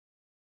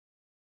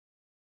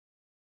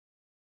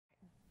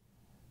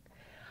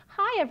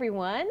Hi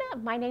everyone,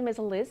 my name is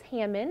Liz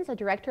Hammonds, a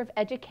Director of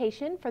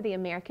Education for the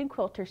American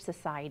Quilters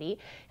Society,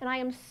 and I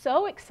am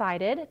so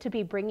excited to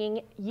be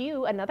bringing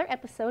you another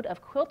episode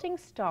of Quilting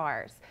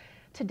Stars.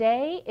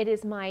 Today it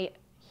is my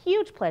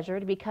huge pleasure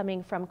to be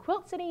coming from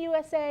Quilt City,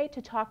 USA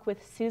to talk with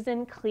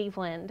Susan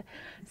Cleveland.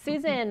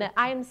 Susan,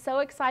 I am so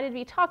excited to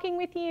be talking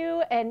with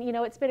you, and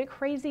it's been a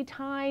crazy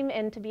time,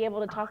 and to be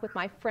able to talk with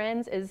my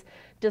friends is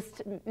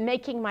just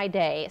making my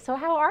day. So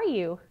how are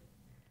you?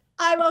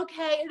 I'm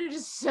okay, and it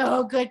is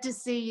so good to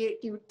see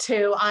you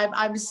too.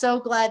 I'm so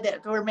glad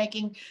that we're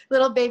making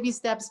little baby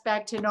steps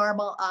back to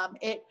normal.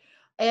 It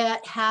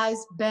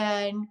has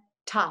been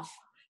tough.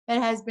 It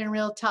has been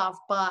real tough,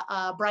 but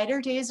brighter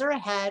days are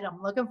ahead.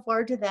 I'm looking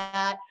forward to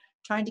that.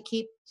 Trying to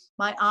keep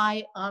my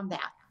eye on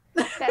that.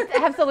 That's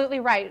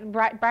absolutely right.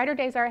 Brighter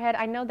days are ahead.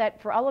 I know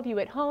that for all of you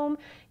at home,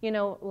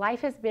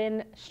 life has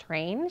been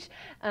strange,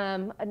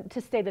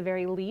 to say the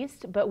very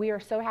least, but we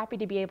are so happy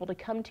to be able to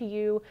come to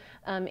you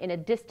in a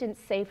distance,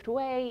 safe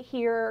way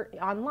here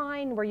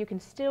online where you can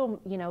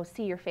still,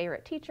 see your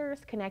favorite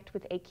teachers, connect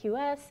with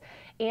AQS,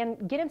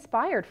 and get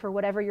inspired for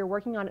whatever you're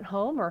working on at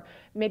home, or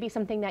maybe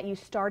something that you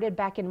started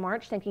back in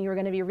March thinking you were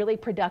going to be really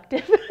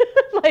productive.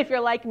 If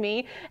you're like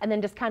me, and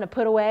then just kind of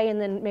put away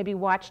and then maybe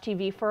watch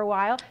TV for a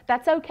while,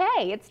 that's okay.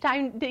 It's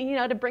time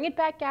to bring it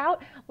back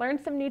out,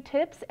 learn some new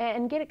tips,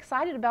 and get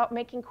excited about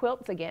making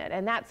quilts again.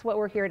 And that's what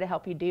we're here to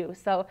help you do.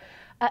 So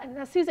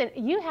now, Susan,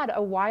 you had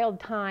a wild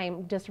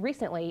time just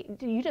recently.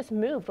 You just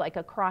moved like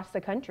across the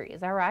country,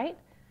 is that right?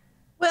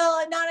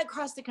 Well, not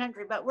across the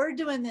country, but we're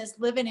doing this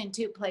living in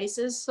two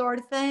places sort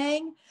of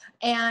thing,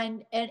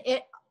 and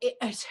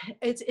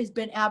it's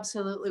been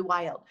absolutely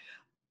wild.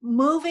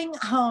 Moving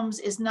homes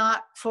is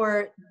not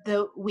for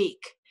the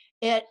weak.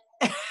 It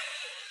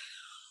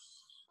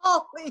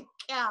Holy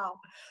cow.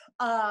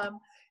 Um,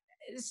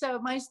 so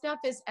my stuff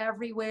is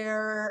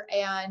everywhere,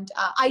 and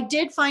I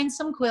did find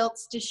some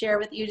quilts to share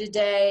with you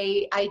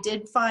today. I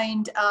did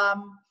find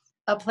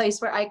a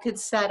place where I could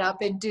set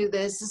up and do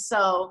this,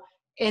 so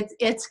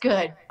it's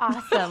good.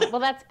 Awesome. Well,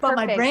 that's But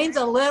my perfect. brain's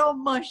a little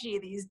mushy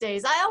these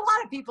days. A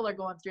lot of people are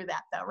going through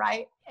that though,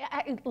 right?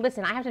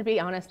 Listen, I have to be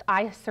honest,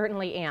 I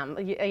certainly am.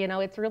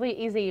 It's really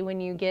easy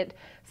when you get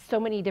so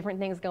many different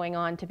things going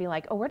on to be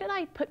like, oh, where did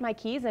I put my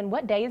keys and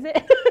what day is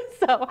it?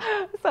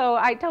 so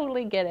I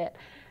totally get it.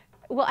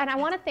 Well, and I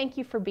want to thank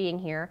you for being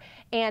here.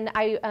 And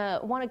I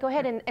want to go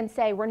ahead and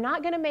say we're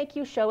not going to make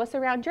you show us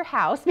around your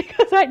house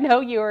because I know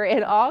you are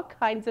in all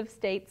kinds of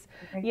states,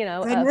 My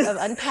of goodness.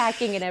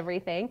 unpacking and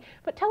everything.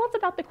 But tell us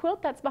about the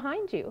quilt that's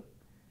behind you.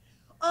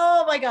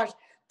 Oh my gosh.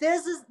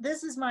 This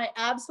is my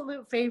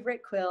absolute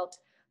favorite quilt.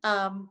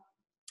 Um,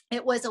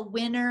 it was a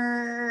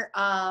winner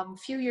a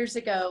few years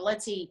ago.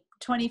 Let's see,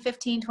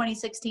 2015,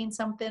 2016,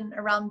 something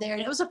around there.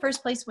 And it was a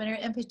first place winner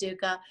in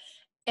Paducah.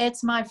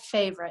 It's my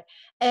favorite.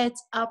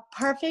 It's a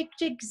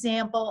perfect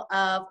example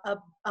of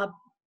a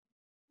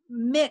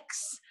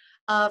mix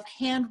of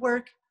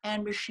handwork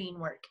and machine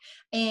work.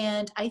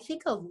 And I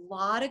think a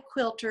lot of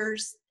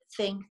quilters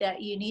think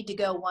that you need to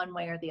go one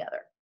way or the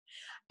other.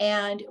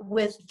 And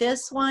with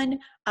this one,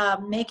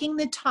 making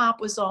the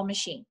top was all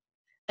machine.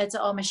 It's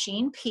all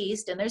machine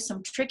pieced, and there's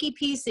some tricky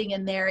piecing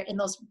in there in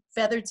those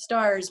feathered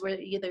stars where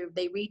either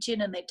they reach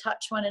in and they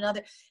touch one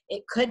another.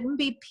 It couldn't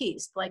be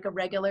pieced like a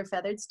regular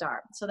feathered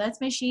star. So that's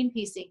machine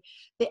piecing.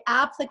 The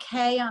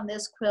applique on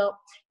this quilt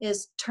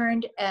is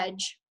turned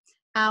edge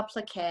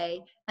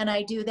applique, and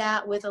I do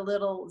that with a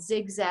little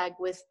zigzag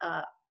with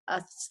a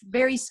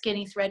very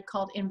skinny thread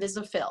called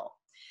Invisifil.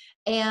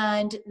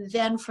 And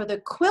then for the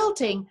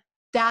quilting,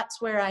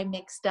 that's where I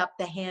mixed up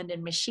the hand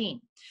and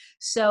machine.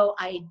 So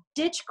I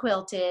ditch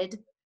quilted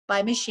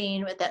by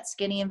machine with that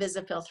skinny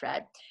Invisifil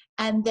thread.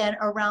 And then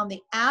around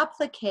the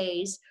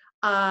appliques,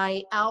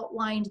 I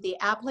outlined the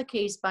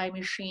appliques by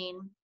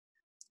machine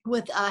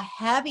with a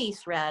heavy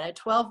thread, a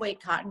 12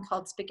 weight cotton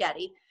called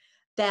spaghetti,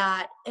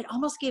 that it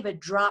almost gave a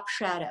drop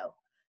shadow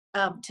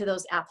to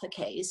those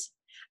appliques.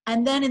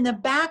 And then in the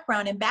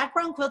background, and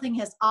background quilting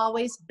has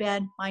always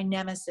been my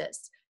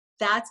nemesis.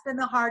 That's been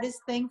the hardest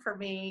thing for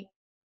me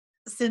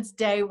since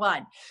day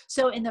one.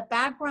 So in the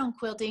background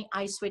quilting,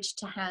 I switched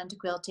to hand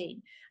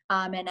quilting.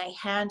 And I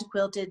hand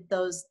quilted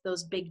those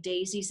big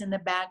daisies in the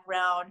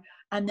background.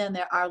 And then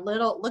there are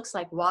little, looks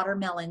like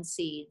watermelon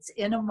seeds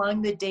in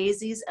among the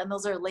daisies. And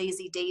those are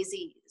lazy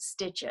daisy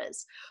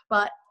stitches.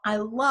 But I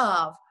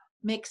love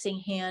mixing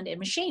hand and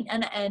machine.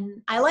 And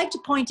I like to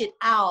point it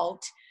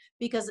out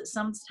because it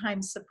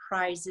sometimes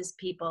surprises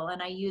people.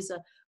 And I use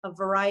a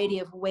variety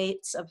of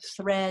weights of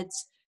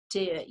threads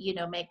to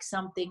make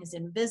some things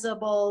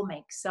invisible,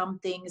 make some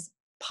things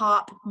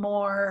pop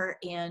more,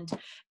 and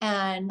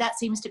that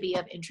seems to be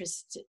of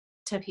interest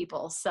to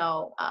people.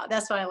 So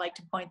that's why I like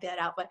to point that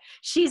out. But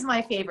she's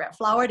my favorite,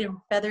 Flowered and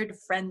Feathered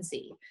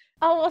Frenzy.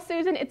 Oh, well,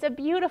 Susan, it's a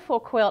beautiful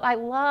quilt. I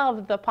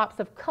love the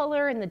pops of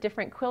color and the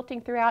different quilting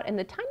throughout and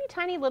the tiny,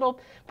 tiny little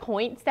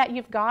points that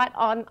you've got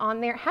on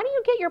there. How do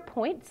you get your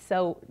points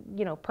so,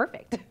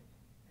 perfect?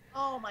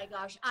 Oh my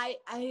gosh,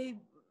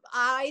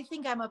 I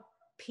think I'm a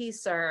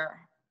piecer.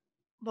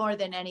 more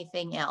than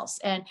anything else.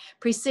 And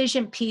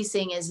precision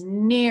piecing is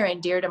near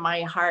and dear to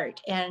my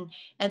heart. And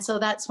so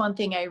that's one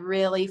thing I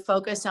really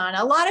focus on.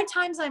 A lot of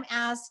times I'm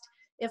asked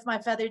if my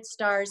feathered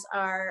stars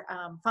are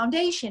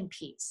foundation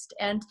pieced,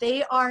 and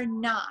they are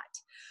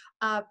not.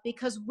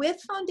 Because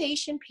with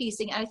foundation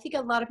piecing, I think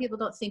a lot of people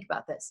don't think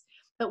about this,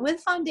 but with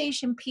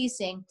foundation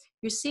piecing,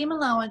 your seam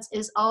allowance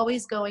is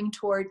always going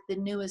toward the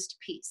newest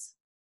piece.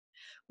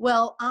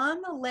 Well,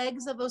 on the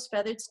legs of those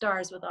feathered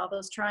stars with all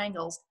those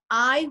triangles,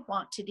 I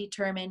want to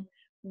determine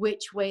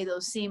which way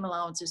those seam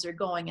allowances are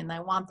going, and I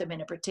want them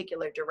in a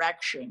particular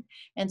direction.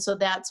 And so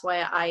that's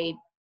why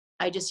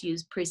I just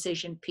use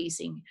precision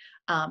piecing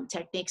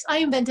techniques. I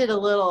invented a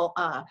little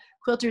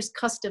quilter's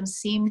custom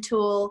seam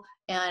tool,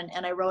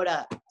 and I wrote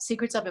a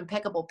Secrets of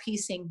Impeccable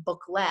Piecing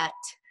booklet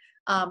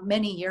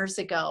many years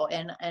ago,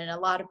 and a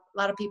lot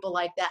of people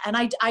like that. And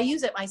I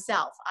use it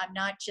myself. I'm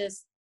not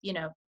just, you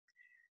know,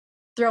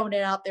 throwing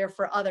it out there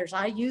for others.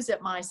 I use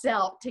it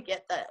myself to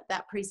get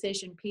that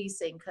precision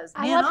piecing, because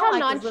man, I love how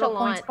like those little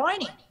points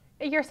nonchalant.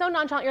 pointing. You're so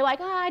nonchalant. You're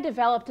like, oh, I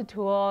developed a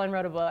tool and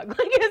wrote a book. Like,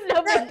 it's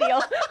no big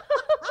deal.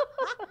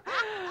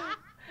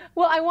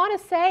 Well, I want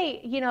to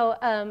say, you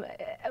know,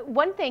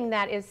 one thing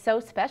that is so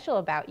special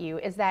about you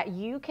is that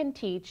you can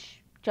teach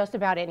just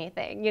about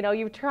anything. You know,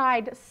 you've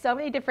tried so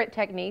many different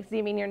techniques.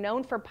 I mean, you're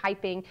known for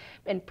piping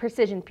and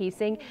precision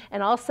piecing,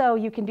 and also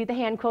you can do the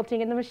hand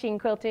quilting and the machine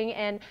quilting.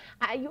 And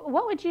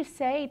what would you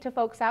say to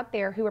folks out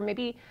there who are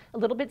maybe a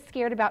little bit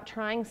scared about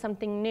trying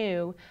something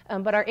new,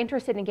 but are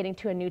interested in getting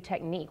to a new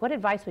technique? What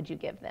advice would you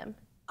give them?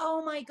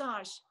 Oh my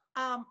gosh.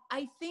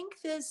 I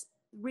think this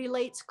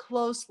relates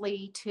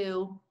closely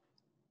to,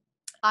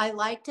 I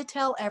like to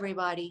tell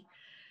everybody,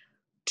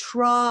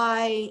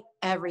 try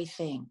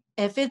everything.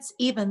 If it's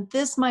even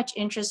this much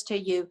interest to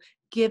you,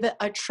 give it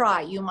a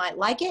try. You might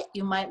like it.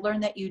 You might learn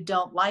that you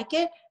don't like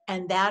it,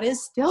 and that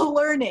is still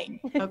learning,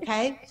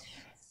 okay?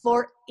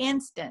 For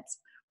instance,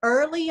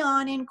 early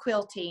on in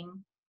quilting,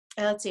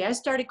 let's see, I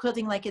started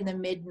quilting like in the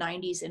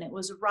mid-90s, and it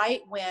was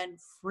right when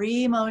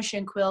free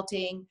motion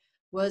quilting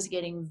was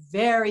getting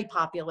very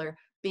popular,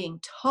 being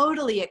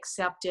totally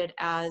accepted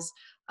as,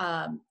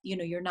 you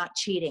know, you're not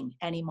cheating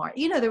anymore.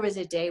 You know, there was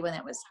a day when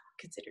it was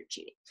considered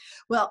cheating.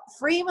 Well,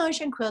 free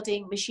motion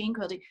quilting, machine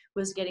quilting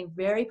was getting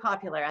very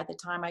popular at the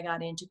time I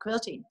got into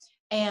quilting.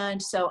 And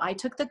so I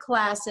took the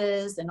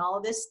classes and all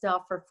of this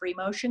stuff for free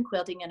motion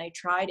quilting, and I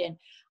tried, and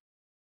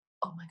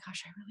oh my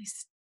gosh, I really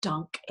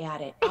stunk at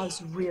it. I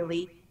was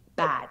really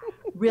bad,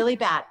 really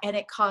bad. And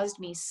it caused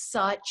me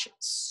such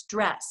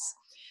stress.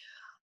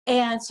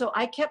 And so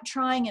I kept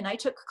trying, and I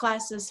took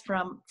classes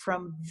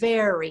from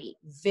very,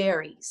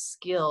 very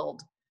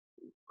skilled,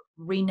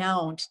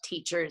 renowned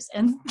teachers,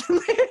 and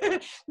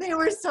they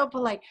were so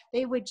polite.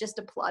 They would just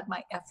applaud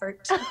my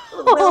effort.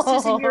 Well,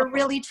 Susan, you're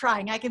really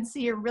trying. I can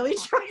see you're really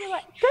trying.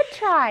 Good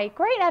try.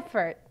 Great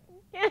effort.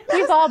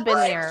 We've all been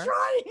there.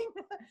 Trying.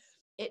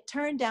 It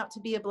turned out to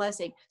be a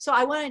blessing. So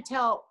I want to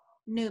tell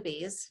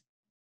newbies,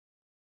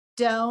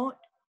 don't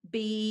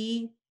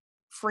be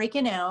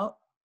freaking out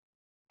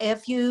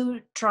if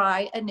you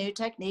try a new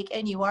technique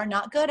and you are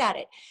not good at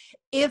it.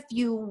 If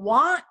you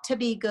want to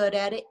be good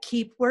at it,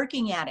 keep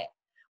working at it.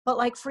 But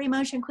like free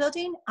motion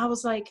quilting, I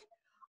was like,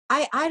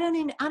 I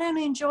don't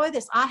enjoy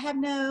this. I have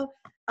no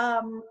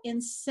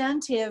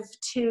incentive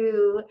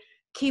to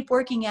keep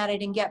working at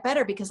it and get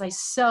better, because I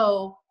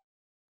so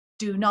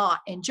do not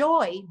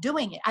enjoy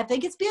doing it. I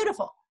think it's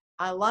beautiful.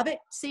 I love it,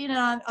 seeing it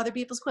on other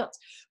people's quilts.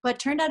 But it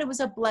turned out it was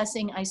a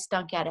blessing I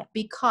stunk at it,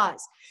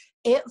 because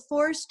it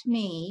forced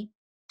me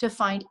to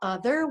find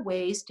other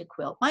ways to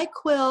quilt my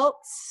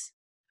quilts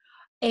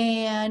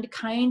and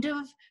kind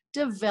of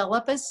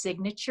develop a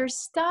signature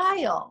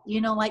style, you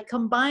know, like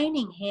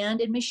combining hand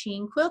and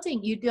machine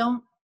quilting. You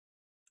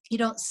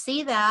don't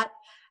see that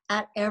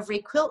at every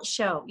quilt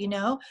show, you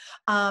know.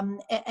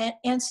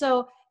 And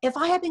so if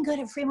I had been good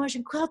at free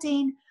motion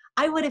quilting,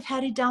 I would have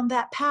headed down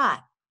that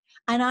path.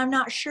 And I'm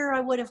not sure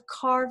I would have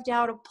carved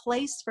out a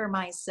place for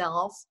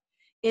myself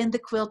in the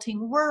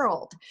quilting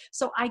world.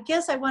 So I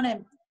guess I want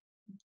to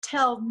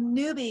tell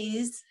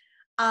newbies,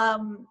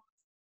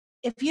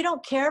 if you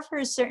don't care for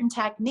a certain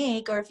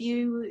technique, or if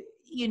you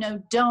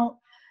don't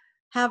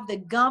have the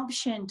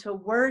gumption to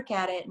work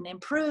at it and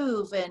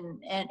improve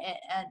and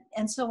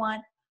so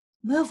on,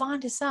 move on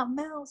to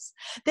something else.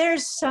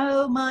 There's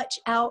so much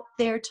out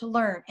there to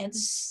learn, and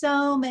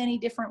so many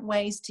different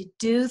ways to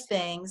do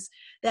things,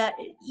 that,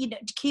 you know,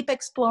 to keep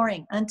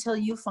exploring until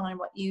you find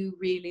what you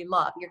really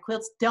love. Your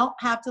quilts don't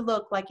have to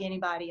look like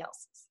anybody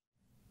else's.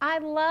 I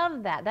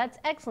love that. That's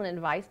excellent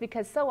advice,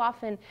 because so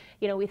often,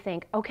 you know, we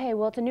think, okay,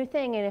 well, it's a new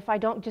thing, and if I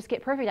don't just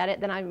get perfect at it,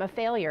 then I'm a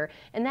failure.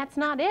 And that's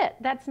not it.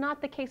 That's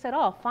not the case at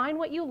all. Find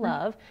what you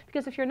love,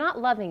 because if you're not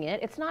loving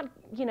it, it's not,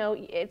 you know,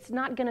 it's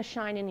not going to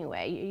shine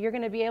anyway. You're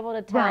going to be able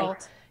to tell,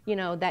 Right. you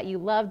know, that you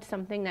loved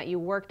something, that you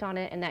worked on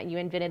it, and that you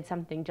invented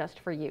something just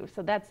for you.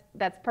 So that's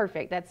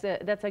perfect. That's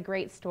a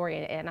great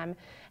story, and I'm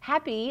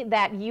happy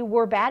that you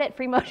were bad at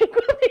free motion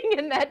quilting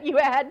and that you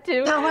had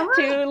to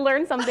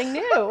learn something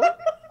new.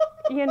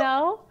 You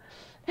know,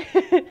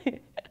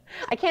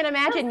 I can't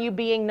imagine you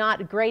being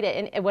not great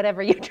at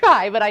whatever you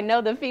try, but I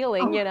know the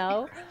feeling, you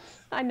know.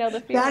 I know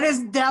the feeling. That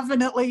is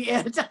definitely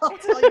it. I'll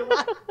tell you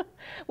what.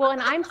 Well,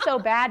 and I'm so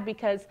bad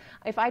because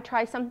if I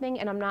try something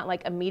and I'm not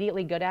like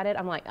immediately good at it,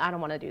 I'm like, I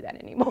don't want to do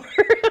that anymore.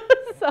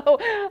 so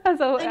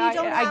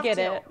I get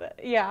it.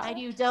 Yeah. And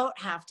you don't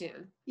have to,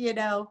 you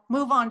know,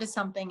 move on to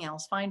something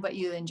else. Find what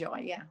you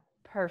enjoy. Yeah.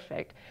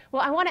 Perfect.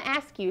 Well, I want to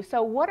ask you,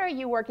 so what are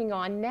you working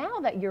on now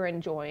that you're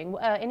enjoying?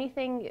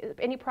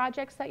 Any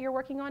projects that you're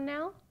working on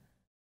now?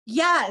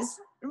 Yes,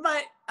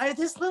 but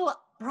this little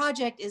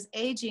project is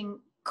aging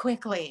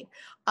quickly.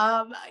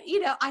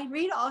 You know, I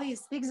read all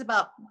these things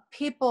about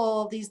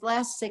people these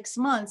last 6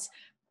 months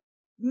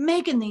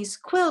making these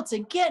quilts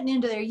and getting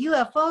into their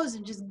UFOs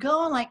and just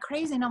going like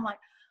crazy. And I'm like,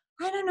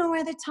 I don't know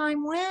where the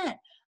time went.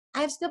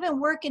 I've still been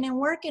working and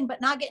working,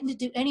 but not getting to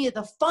do any of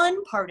the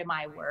fun part of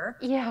my work.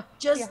 Yeah.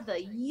 Just the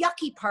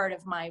yucky part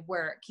of my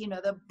work, you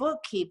know, the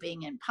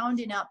bookkeeping and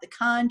pounding out the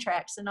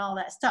contracts and all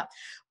that stuff.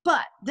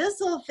 But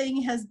this little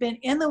thing has been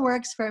in the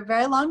works for a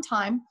very long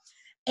time.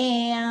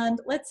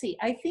 And let's see,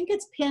 I think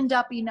it's pinned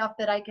up enough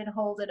that I can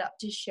hold it up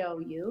to show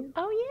you.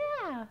 Oh,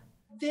 yeah.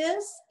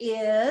 This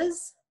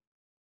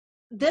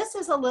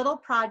is a little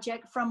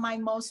project from my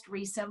most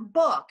recent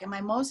book. And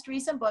my most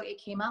recent book,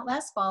 it came out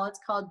last fall. It's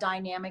called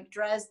Dynamic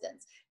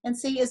Dresdens. And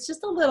see, it's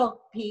just a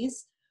little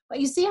piece, but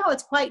you see how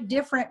it's quite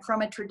different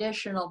from a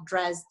traditional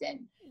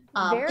Dresden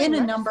in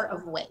a number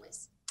of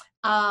ways.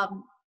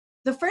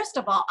 The first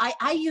of all,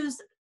 I use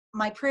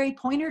my prairie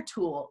pointer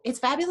tool. It's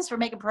fabulous for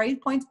making prairie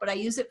points, but I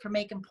use it for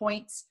making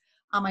points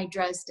on my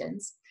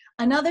Dresdens.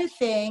 Another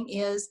thing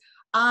is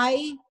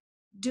I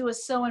do a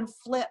sew and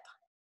flip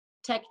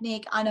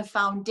technique on a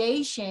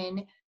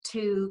foundation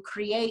to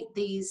create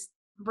these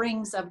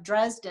rings of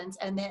Dresdens,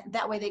 and then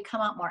that way they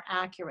come out more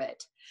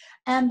accurate.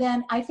 And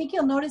then I think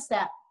you'll notice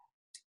that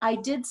I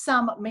did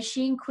some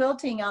machine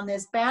quilting on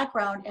this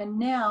background, and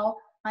now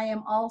I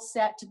am all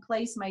set to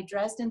place my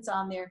Dresdens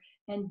on there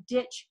and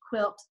ditch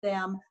quilt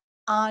them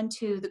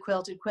onto the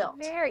quilted quilt.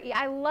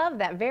 I love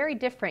that. Very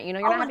different. You know,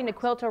 you're not having to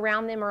quilt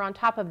around them or on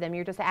top of them.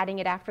 You're just adding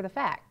it after the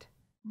fact.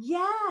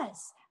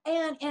 Yes.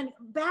 And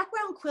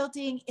background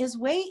quilting is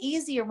way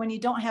easier when you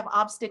don't have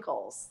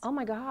obstacles. Oh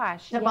my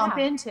gosh. To bump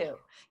into,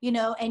 you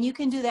know, and you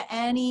can do that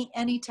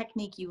any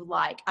technique you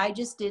like. I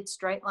just did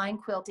straight line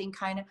quilting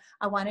kind of.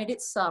 I wanted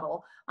it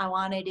subtle. I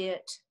wanted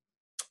it,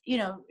 you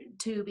know,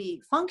 to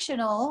be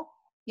functional,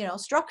 you know,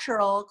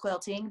 structural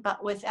quilting,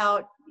 but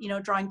without, you know,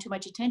 drawing too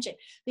much attention.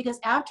 Because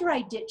after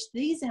I ditch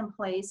these in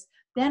place,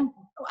 then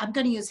I'm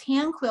going to use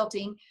hand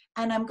quilting,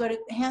 and I'm going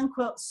to hand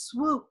quilt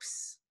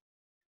swoops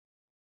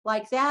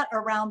like that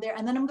around there,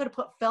 and then I'm going to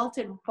put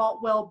felted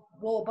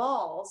wool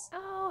balls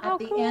at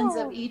the ends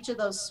of each of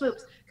those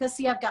swoops, because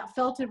see, I've got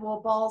felted wool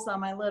balls on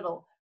my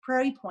little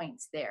prairie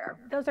points there.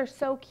 Those are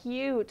so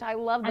cute. I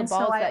love the balls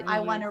so that you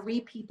I want to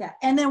repeat that.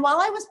 And then while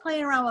I was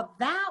playing around with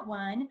that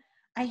one,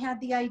 I had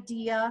the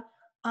idea,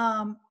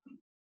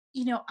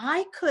 you know,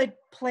 I could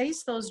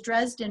place those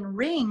Dresden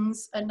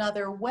rings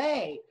another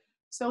way.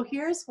 So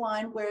here's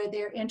one where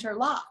they're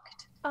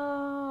interlocked.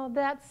 Oh,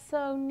 that's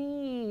so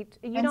neat.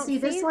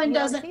 This one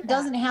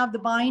doesn't have the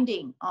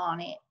binding on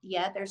it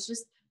yet. There's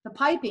just the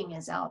piping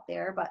is out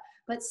there, but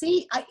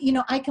see, you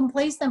know, I can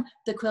place them.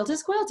 The quilt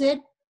is quilted.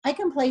 I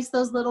can place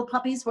those little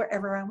puppies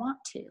wherever I want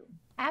to.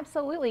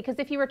 Absolutely, because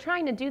if you were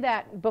trying to do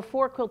that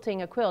before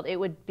quilting a quilt, it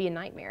would be a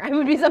nightmare. It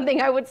would be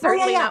something I would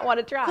certainly not want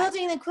to try.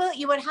 Quilting the quilt,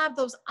 you would have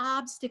those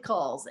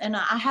obstacles, and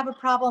I have a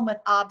problem with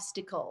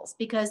obstacles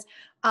because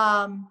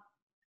I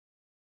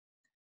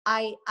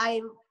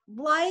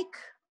like,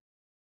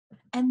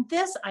 and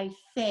this I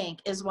think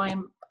is why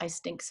I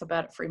stink so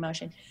bad at free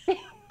motion.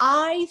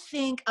 I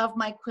think of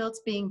my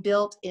quilts being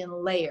built in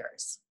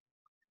layers.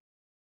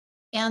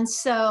 And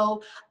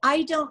so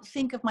I don't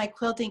think of my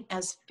quilting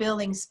as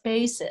filling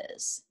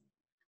spaces,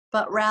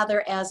 but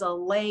rather as a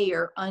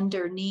layer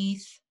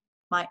underneath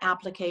my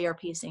applique or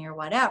piecing or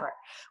whatever,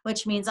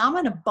 which means I'm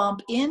going to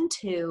bump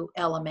into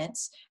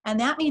elements, and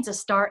that means a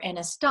start and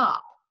a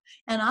stop.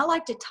 And I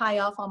like to tie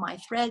off all my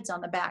threads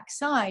on the back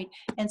side,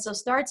 and so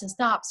starts and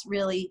stops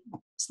really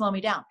slow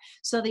me down.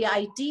 So the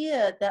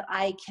idea that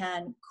I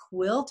can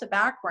quilt a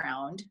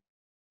background,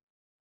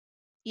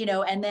 you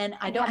know, and then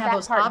I don't have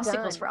those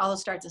obstacles for all the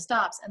starts and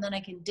stops, and then I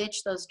can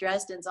ditch those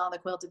Dresdens on the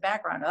quilted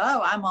background.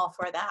 Oh, I'm all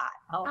for that.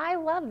 Oh. I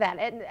love that.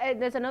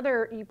 And there's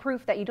another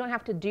proof that you don't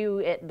have to do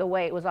it the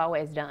way it was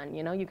always done.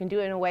 You know, you can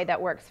do it in a way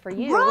that works for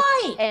you.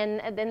 Right.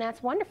 And then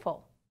that's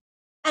wonderful.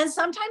 And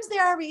sometimes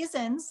there are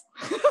reasons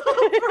for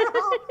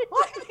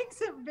why things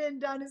have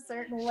been done a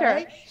certain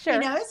way. Sure. You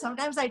know,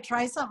 sometimes I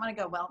try something and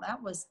I go, well,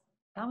 that was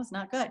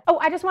not good. Oh,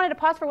 I just wanted to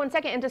pause for 1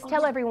 second and just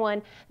tell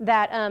everyone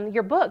that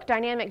your book,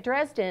 Dynamic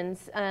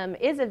Dresdens,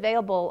 is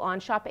available on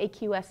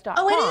shopaqs.com.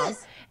 Oh, it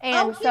is.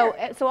 And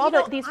so all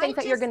these things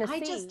that you're going to see. I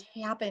just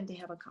happen to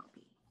have a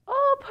copy.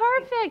 Oh,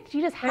 perfect.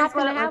 You just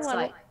happen to have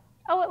one.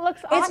 Oh, it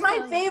looks awesome. It's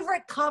my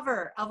favorite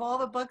cover of all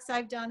the books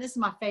I've done. This is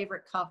my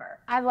favorite cover.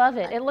 I love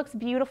it. It looks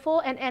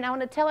beautiful. And I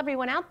want to tell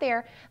everyone out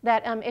there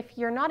that if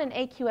you're not an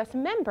AQS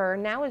member,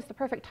 now is the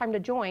perfect time to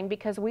join,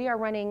 because we are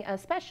running a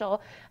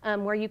special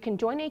where you can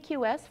join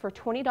AQS for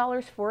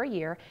 $20 for a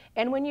year.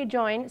 And when you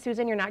join,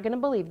 Susan, you're not going to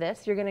believe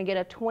this, you're going to get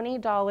a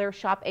 $20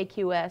 Shop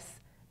AQS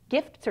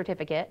gift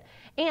certificate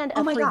and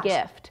a free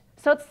gift.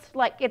 So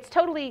it's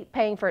totally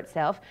paying for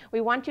itself. We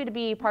want you to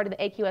be part of the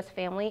AQS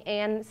family,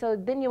 and so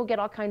then you'll get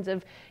all kinds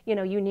of,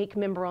 unique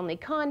member-only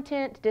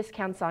content,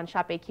 discounts on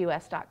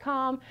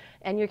shopaqs.com,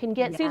 and you can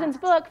get Susan's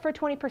book for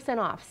 20%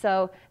 off.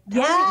 So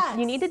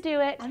you need to do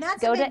it. And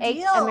that's Go a to big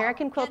deal.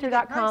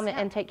 AmericanQuilter.com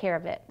and take care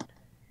of it.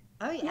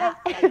 Oh yeah,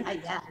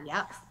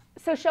 yeah.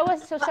 So show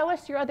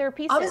us your other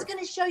pieces. I was going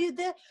to show you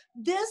this.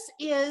 This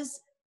is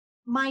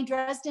my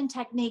Dresden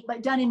technique,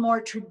 but done in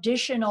more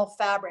traditional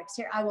fabrics.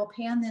 Here, I will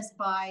pan this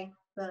by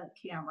the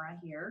camera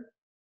here.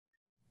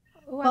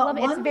 Ooh, I love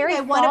it. It's very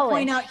one thing I want to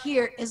point out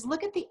here is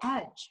look at the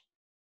edge.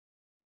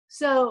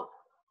 So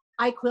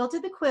I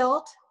quilted the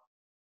quilt.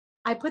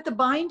 I put the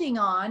binding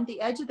on the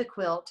edge of the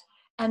quilt,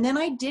 and then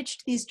I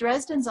ditched these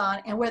Dresdens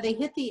on, and where they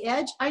hit the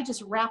edge, I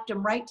just wrapped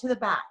them right to the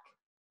back.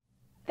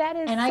 That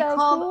is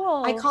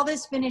cool. I call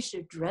this finish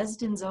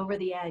Dresdens over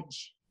the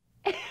edge.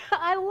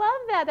 I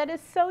love that. That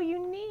is so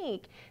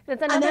unique.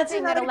 That's another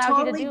thing that allows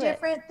totally you to do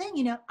different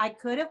thing. I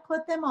could have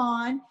put them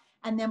on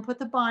and then put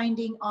the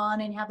binding on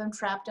and have them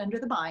trapped under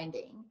the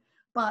binding,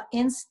 but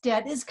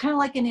instead it's kind of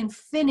like an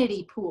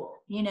infinity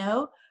pool.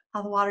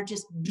 How the water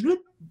just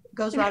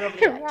goes right over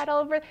the edge. Right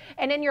over.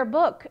 And in your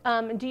book,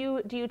 do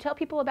you tell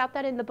people about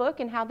that in the book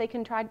and how they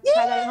can try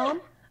that at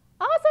home?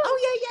 Awesome.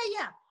 Oh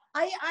yeah.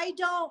 I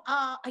don't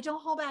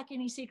hold back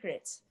any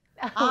secrets.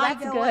 I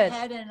go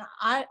ahead and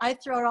I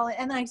throw it all in,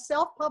 and then I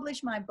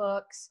self-publish my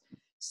books,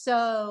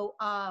 so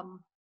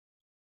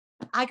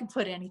I can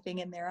put anything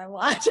in there I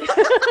want.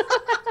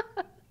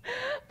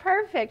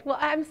 Perfect. Well,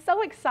 I'm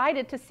so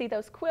excited to see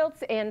those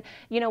quilts. And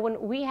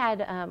when we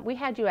had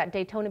you at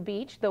Daytona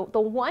Beach, the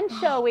one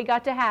show we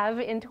got to have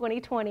in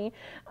 2020,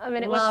 and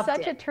it was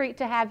such a treat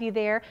to have you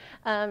there.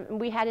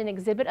 We had an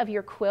exhibit of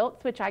your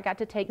quilts, which I got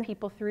to take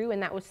people through,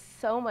 and that was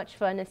so much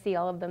fun to see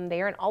all of them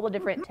there and all the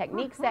different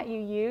techniques that you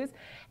use.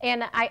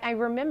 And I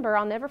remember,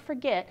 I'll never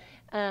forget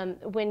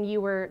when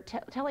you were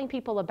telling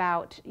people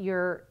about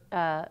your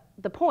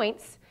the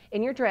points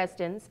in your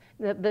Dresdens,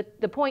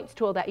 the points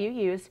tool that you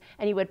used,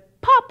 and you would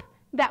pop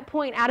that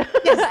point out,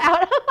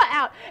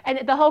 out,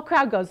 and the whole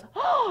crowd goes,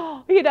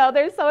 oh,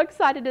 they're so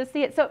excited to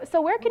see it.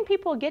 So where can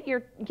people get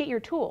your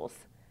tools?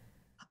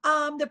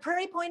 The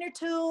prairie pointer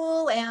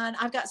tool, and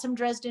I've got some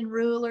Dresden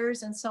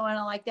rulers and so on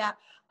like that.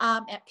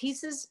 At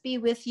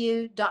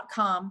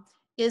piecesbewithyou.com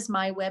is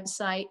my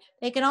website.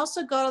 They can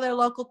also go to their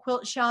local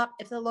quilt shop.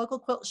 If the local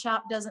quilt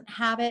shop doesn't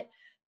have it,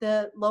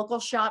 the local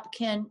shop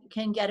can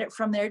get it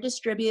from their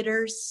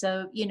distributors.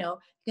 So, you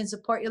can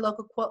support your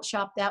local quilt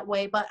shop that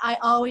way, but I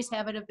always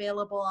have it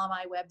available on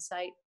my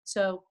website.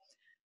 So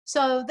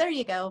there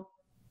you go.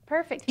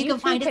 Perfect. You can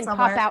find it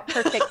somewhere. Pop out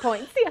perfect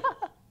points. Yeah.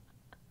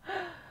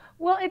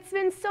 Well, it's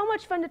been so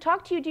much fun to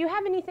talk to you. Do you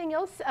have anything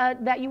else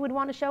that you would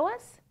want to show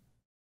us?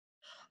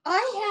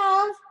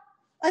 I have,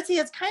 let's see,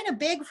 it's kind of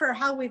big for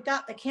how we've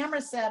got the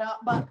camera set up,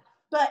 but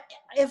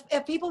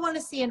if people want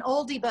to see an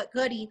oldie but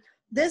goodie,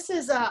 this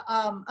is a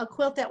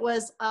quilt that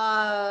was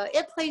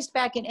it placed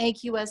back in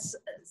AQS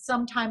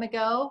some time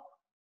ago.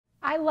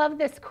 I love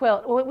this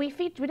quilt. We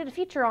did a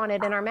feature on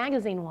it in our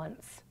magazine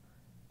once.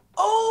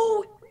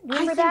 Oh,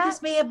 I think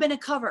this may have been a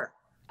cover.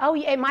 Oh,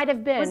 yeah, it might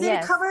have been. Was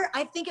it a cover?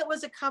 I think it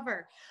was a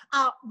cover.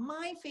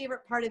 My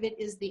favorite part of it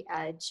is the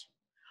edge.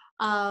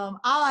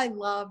 I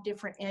love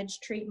different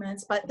edge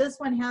treatments, but this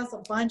one has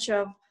a bunch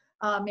of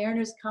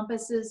mariner's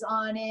compasses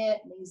on it,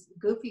 and these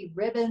goofy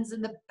ribbons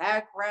in the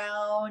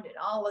background and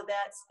all of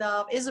that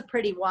stuff. It's a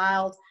pretty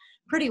wild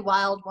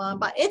one,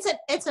 but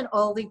it's an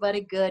oldie but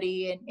a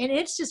goodie, and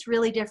it's just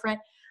really different.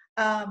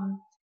 And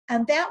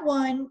that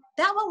one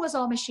was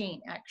all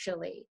machine,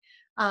 actually.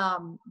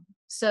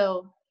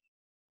 So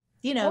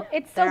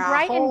it's so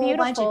bright and beautiful. There are a whole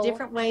bunch of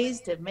different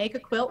ways to make a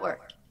quilt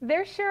work.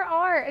 There sure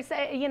are. So,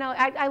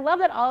 I love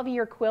that all of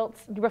your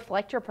quilts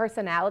reflect your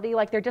personality.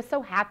 Like, they're just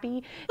so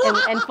happy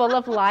and full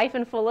of life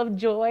and full of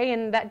joy,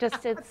 and that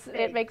just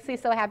it makes me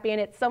so happy, and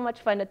it's so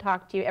much fun to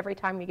talk to you every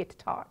time we get to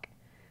talk.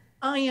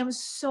 I am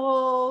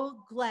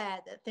so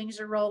glad that things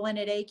are rolling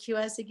at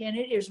AQS again.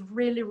 It is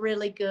really,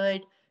 really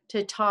good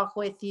to talk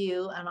with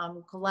you, and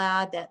I'm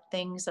glad that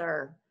things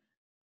are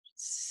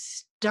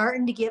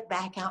starting to get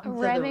back out into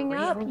revving the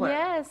real up.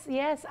 world.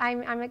 Yes,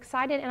 I'm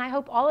excited, and I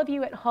hope all of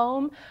you at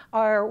home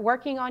are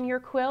working on your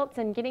quilts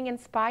and getting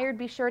inspired.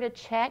 Be sure to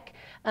check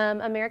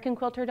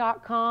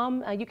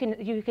AmericanQuilter.com.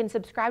 You can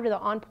subscribe to the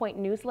On Point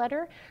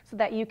newsletter so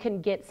that you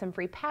can get some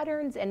free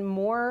patterns and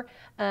more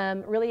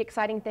really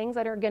exciting things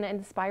that are going to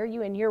inspire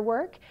you in your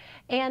work.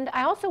 And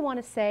I also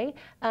want to say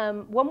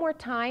one more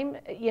time,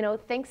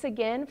 thanks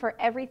again for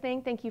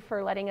everything. Thank you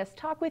for letting us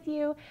talk with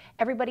you.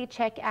 Everybody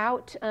check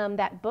out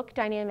that book,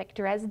 Dynamic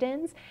Dresden.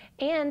 Dresdens.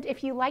 And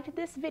if you liked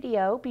this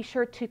video, be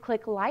sure to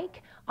click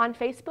like on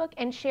Facebook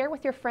and share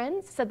with your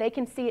friends so they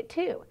can see it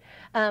too.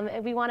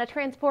 We want to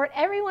transport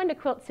everyone to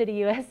Quilt City,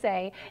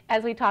 USA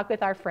as we talk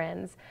with our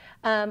friends.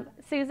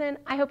 Susan,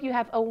 I hope you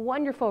have a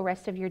wonderful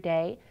rest of your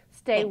day.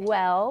 Stay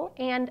well,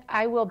 and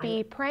I will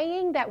be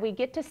praying that we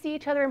get to see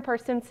each other in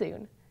person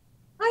soon.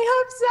 I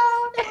hope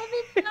so. That would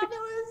be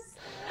fabulous.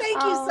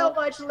 Thank you so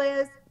much,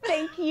 Liz.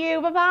 Thank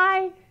you.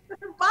 Bye-bye.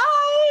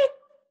 Bye.